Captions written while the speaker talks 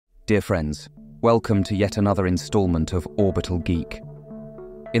Dear friends, welcome to yet another installment of Orbital Geek.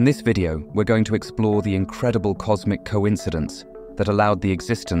 In this video, we're going to explore the incredible cosmic coincidence that allowed the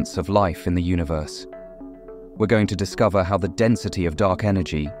existence of life in the universe. We're going to discover how the density of dark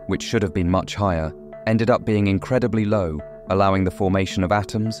energy, which should have been much higher, ended up being incredibly low, allowing the formation of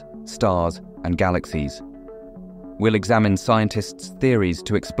atoms, stars, and galaxies. We'll examine scientists' theories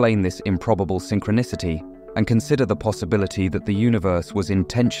to explain this improbable synchronicity and consider the possibility that the universe was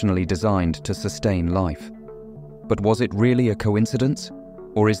intentionally designed to sustain life. But was it really a coincidence?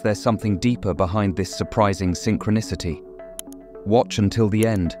 Or is there something deeper behind this surprising synchronicity? Watch until the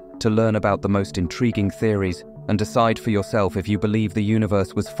end to learn about the most intriguing theories and decide for yourself if you believe the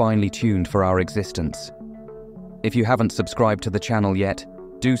universe was finely tuned for our existence. If you haven't subscribed to the channel yet,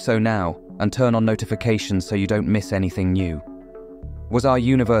 do so now and turn on notifications so you don't miss anything new. Was our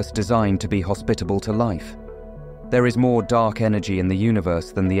universe designed to be hospitable to life? There is more dark energy in the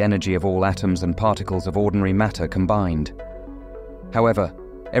universe than the energy of all atoms and particles of ordinary matter combined. However,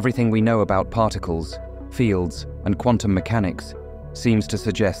 everything we know about particles, fields, and quantum mechanics seems to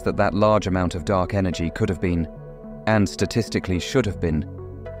suggest that that large amount of dark energy could have been, and statistically should have been,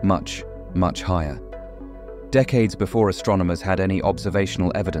 much, much higher. Decades before astronomers had any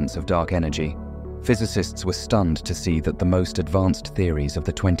observational evidence of dark energy, physicists were stunned to see that the most advanced theories of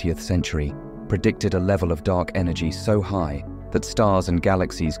the 20th century predicted a level of dark energy so high that stars and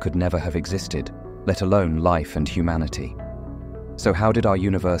galaxies could never have existed, let alone life and humanity. So how did our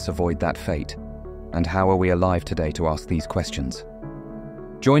universe avoid that fate? And how are we alive today to ask these questions?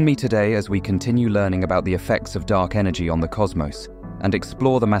 Join me today as we continue learning about the effects of dark energy on the cosmos and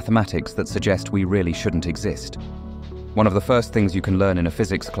explore the mathematics that suggest we really shouldn't exist. One of the first things you can learn in a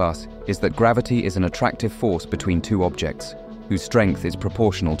physics class is that gravity is an attractive force between two objects, whose strength is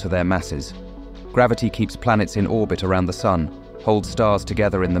proportional to their masses. Gravity keeps planets in orbit around the Sun, holds stars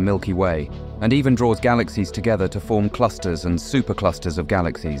together in the Milky Way, and even draws galaxies together to form clusters and superclusters of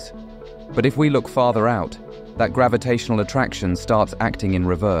galaxies. But if we look farther out, that gravitational attraction starts acting in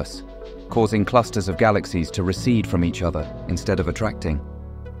reverse, causing clusters of galaxies to recede from each other instead of attracting.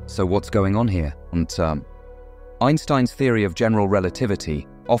 So what's going on here? And Einstein's theory of general relativity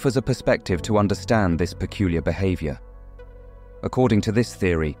offers a perspective to understand this peculiar behavior. According to this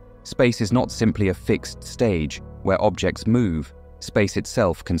theory, space is not simply a fixed stage where objects move. Space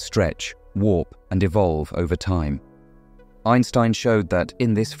itself can stretch, warp, and evolve over time. Einstein showed that,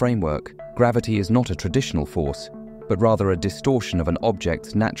 in this framework, gravity is not a traditional force, but rather a distortion of an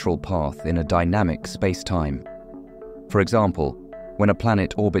object's natural path in a dynamic space-time. For example, when a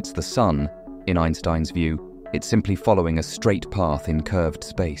planet orbits the Sun, in Einstein's view, it's simply following a straight path in curved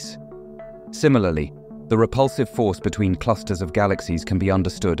space. Similarly, the repulsive force between clusters of galaxies can be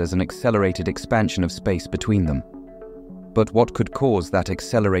understood as an accelerated expansion of space between them. But what could cause that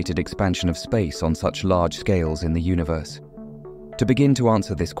accelerated expansion of space on such large scales in the universe? To begin to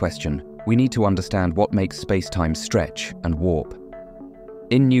answer this question, we need to understand what makes space-time stretch and warp.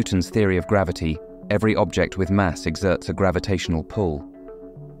 In Newton's theory of gravity, every object with mass exerts a gravitational pull.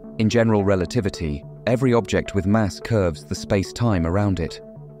 In general relativity, every object with mass curves the space-time around it.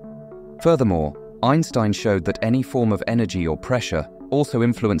 Furthermore, Einstein showed that any form of energy or pressure also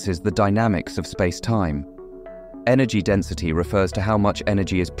influences the dynamics of space-time. Energy density refers to how much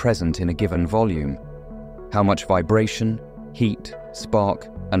energy is present in a given volume, how much vibration, heat, spark,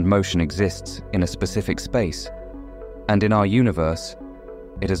 and motion exists in a specific space. And in our universe,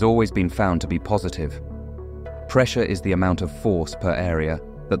 it has always been found to be positive. Pressure is the amount of force per area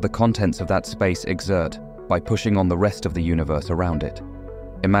that the contents of that space exert by pushing on the rest of the universe around it.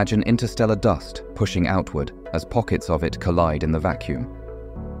 Imagine interstellar dust pushing outward as pockets of it collide in the vacuum.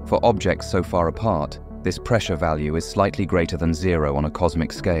 For objects so far apart, this pressure value is slightly greater than 0 on a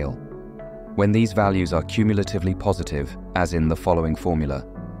cosmic scale. When these values are cumulatively positive, as in the following formula,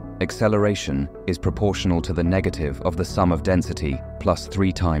 acceleration is proportional to the negative of the sum of density plus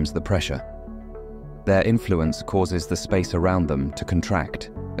 3 times the pressure. Their influence causes the space around them to contract,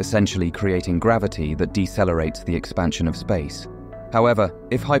 essentially creating gravity that decelerates the expansion of space. However,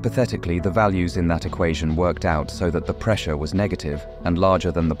 if hypothetically the values in that equation worked out so that the pressure was negative and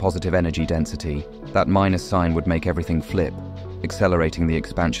larger than the positive energy density, that minus sign would make everything flip, accelerating the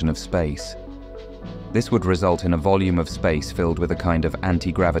expansion of space. This would result in a volume of space filled with a kind of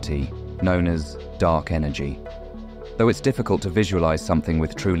anti-gravity, known as dark energy. Though it's difficult to visualize something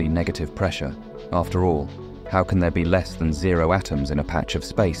with truly negative pressure, after all, how can there be less than 0 atoms in a patch of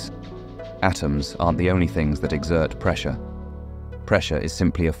space? Atoms aren't the only things that exert pressure. Pressure is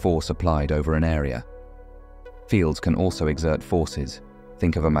simply a force applied over an area. Fields can also exert forces.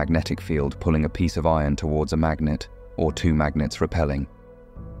 Think of a magnetic field pulling a piece of iron towards a magnet, or two magnets repelling.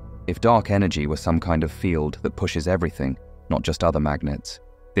 If dark energy were some kind of field that pushes everything, not just other magnets,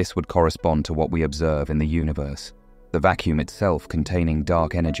 this would correspond to what we observe in the universe. The vacuum itself containing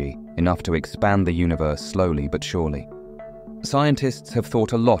dark energy, enough to expand the universe slowly but surely. Scientists have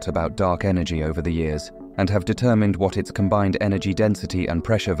thought a lot about dark energy over the years and have determined what its combined energy density and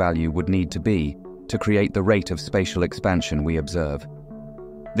pressure value would need to be to create the rate of spatial expansion we observe.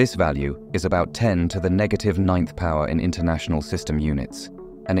 This value is about 10 to the negative 9th power in International System units,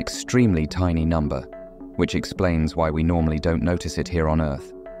 an extremely tiny number, which explains why we normally don't notice it here on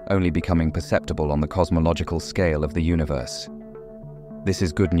Earth, only becoming perceptible on the cosmological scale of the universe. This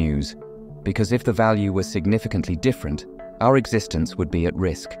is good news, because if the value was significantly different, our existence would be at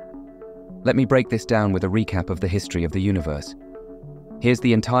risk. Let me break this down with a recap of the history of the universe. Here's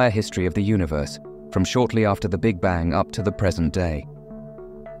the entire history of the universe, from shortly after the Big Bang up to the present day.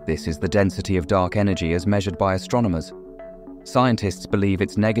 This is the density of dark energy as measured by astronomers. Scientists believe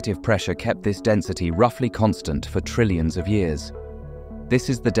its negative pressure kept this density roughly constant for trillions of years. This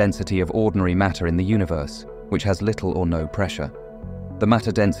is the density of ordinary matter in the universe, which has little or no pressure. The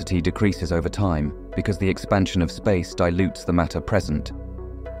matter density decreases over time because the expansion of space dilutes the matter present.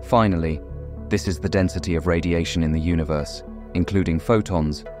 Finally, this is the density of radiation in the universe, including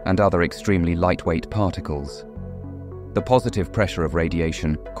photons and other extremely lightweight particles. The positive pressure of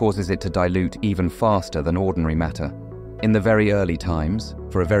radiation causes it to dilute even faster than ordinary matter. In the very early times,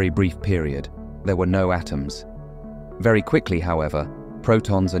 for a very brief period, there were no atoms. Very quickly, however,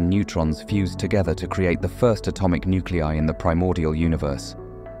 protons and neutrons fused together to create the first atomic nuclei in the primordial universe.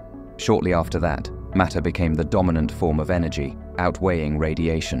 Shortly after that, matter became the dominant form of energy, outweighing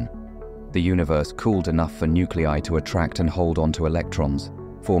radiation. The universe cooled enough for nuclei to attract and hold onto electrons,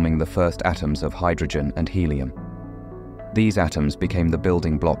 forming the first atoms of hydrogen and helium. These atoms became the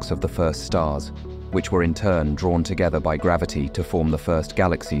building blocks of the first stars, which were in turn drawn together by gravity to form the first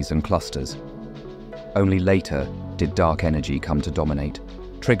galaxies and clusters. Only later did dark energy come to dominate,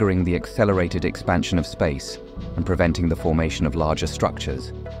 triggering the accelerated expansion of space and preventing the formation of larger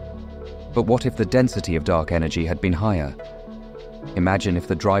structures. But what if the density of dark energy had been higher? Imagine if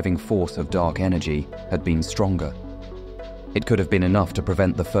the driving force of dark energy had been stronger. It could have been enough to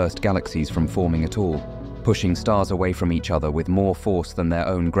prevent the first galaxies from forming at all, pushing stars away from each other with more force than their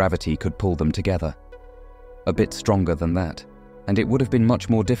own gravity could pull them together. A bit stronger than that, and it would have been much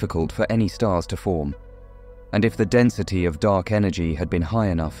more difficult for any stars to form. And if the density of dark energy had been high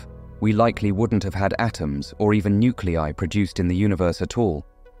enough, we likely wouldn't have had atoms or even nuclei produced in the universe at all.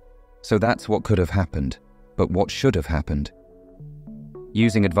 So that's what could have happened, but what should have happened?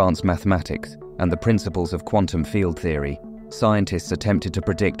 Using advanced mathematics and the principles of quantum field theory, scientists attempted to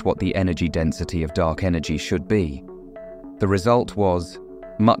predict what the energy density of dark energy should be. The result was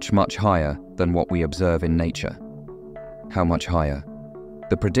much, much higher than what we observe in nature. How much higher?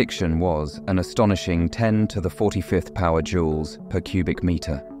 The prediction was an astonishing 10 to the 45th power joules per cubic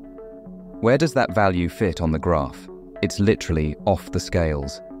meter. Where does that value fit on the graph? It's literally off the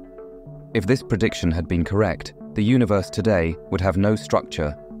scales. If this prediction had been correct, the universe today would have no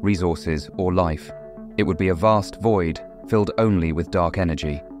structure, resources, or life. It would be a vast void filled only with dark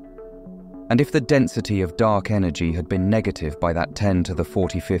energy. And if the density of dark energy had been negative by that 10 to the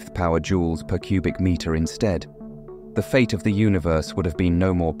 45th power joules per cubic meter instead, the fate of the universe would have been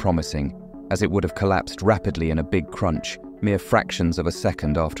no more promising, as it would have collapsed rapidly in a big crunch, mere fractions of a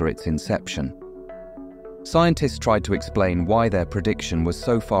second after its inception. Scientists tried to explain why their prediction was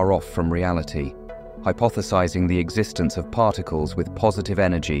so far off from reality, hypothesizing the existence of particles with positive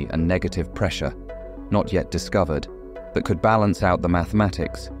energy and negative pressure, not yet discovered, that could balance out the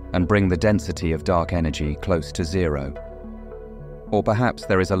mathematics and bring the density of dark energy close to zero. Or perhaps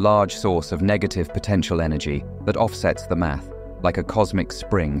there is a large source of negative potential energy that offsets the math, like a cosmic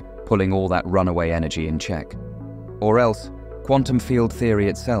spring pulling all that runaway energy in check. Or else, quantum field theory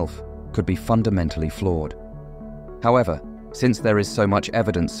itself could be fundamentally flawed. However, since there is so much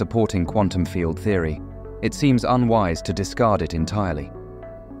evidence supporting quantum field theory, it seems unwise to discard it entirely.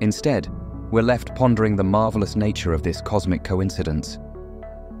 Instead, we're left pondering the marvelous nature of this cosmic coincidence.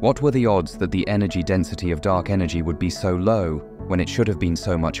 What were the odds that the energy density of dark energy would be so low when it should have been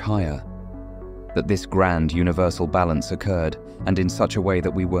so much higher? That this grand universal balance occurred, and in such a way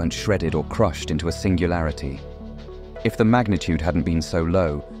that we weren't shredded or crushed into a singularity. If the magnitude hadn't been so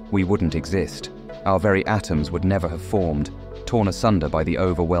low, we wouldn't exist. Our very atoms would never have formed, torn asunder by the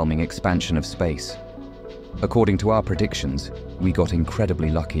overwhelming expansion of space. According to our predictions, we got incredibly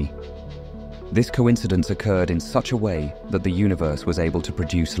lucky. This coincidence occurred in such a way that the universe was able to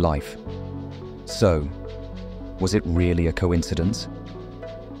produce life. So, was it really a coincidence?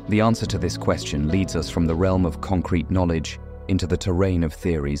 The answer to this question leads us from the realm of concrete knowledge into the terrain of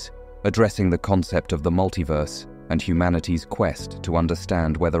theories, addressing the concept of the multiverse and humanity's quest to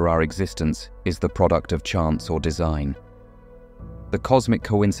understand whether our existence is the product of chance or design. The cosmic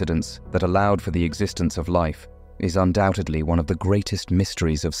coincidence that allowed for the existence of life is undoubtedly one of the greatest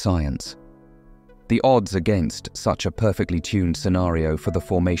mysteries of science. The odds against such a perfectly tuned scenario for the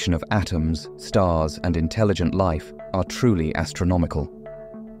formation of atoms, stars, and intelligent life are truly astronomical.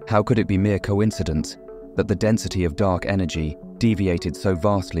 How could it be mere coincidence that the density of dark energy deviated so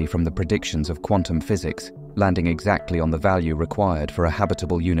vastly from the predictions of quantum physics, landing exactly on the value required for a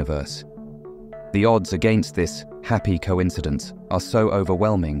habitable universe? The odds against this happy coincidence are so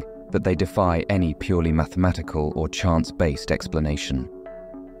overwhelming that they defy any purely mathematical or chance-based explanation.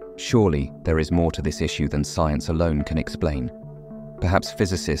 Surely there is more to this issue than science alone can explain. Perhaps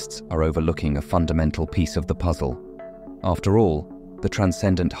physicists are overlooking a fundamental piece of the puzzle. After all, the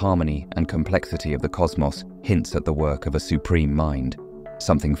transcendent harmony and complexity of the cosmos hints at the work of a supreme mind,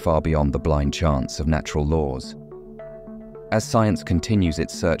 something far beyond the blind chance of natural laws. As science continues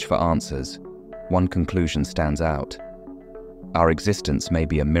its search for answers, one conclusion stands out. Our existence may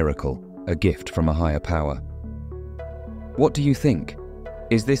be a miracle, a gift from a higher power. What do you think?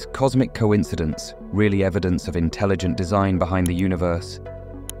 Is this cosmic coincidence really evidence of intelligent design behind the universe?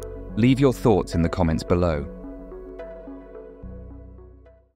 Leave your thoughts in the comments below.